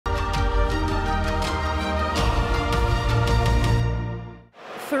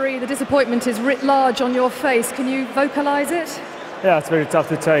referee, the disappointment is writ large on your face. Can you vocalise it? Yeah, it's very tough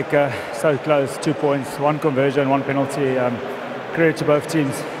to take so close, 2 points, one conversion, one penalty. Credit to both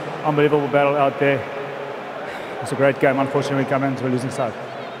teams. Unbelievable battle out there. It's a great game. Unfortunately, we come into a losing side.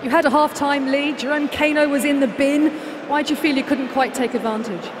 You had a half-time lead. Jerome Kano was in the bin. Why do you feel you couldn't quite take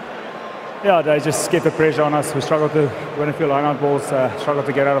advantage? Yeah, they just kept the pressure on us. We struggled to win a few line-out balls, struggled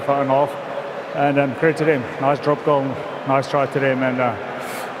to get out of our own half. And credit to them. Nice drop goal, nice try to them. And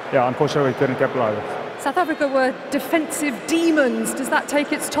yeah, unfortunately, we couldn't capitalise it. South Africa were defensive demons. Does that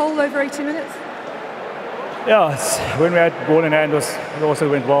take its toll over 80 minutes? Yeah, when we had ball in hand, it also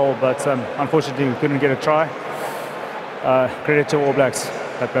went well, but unfortunately we couldn't get a try. Credit to All Blacks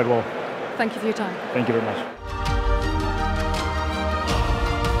that played well. Thank you for your time. Thank you very much.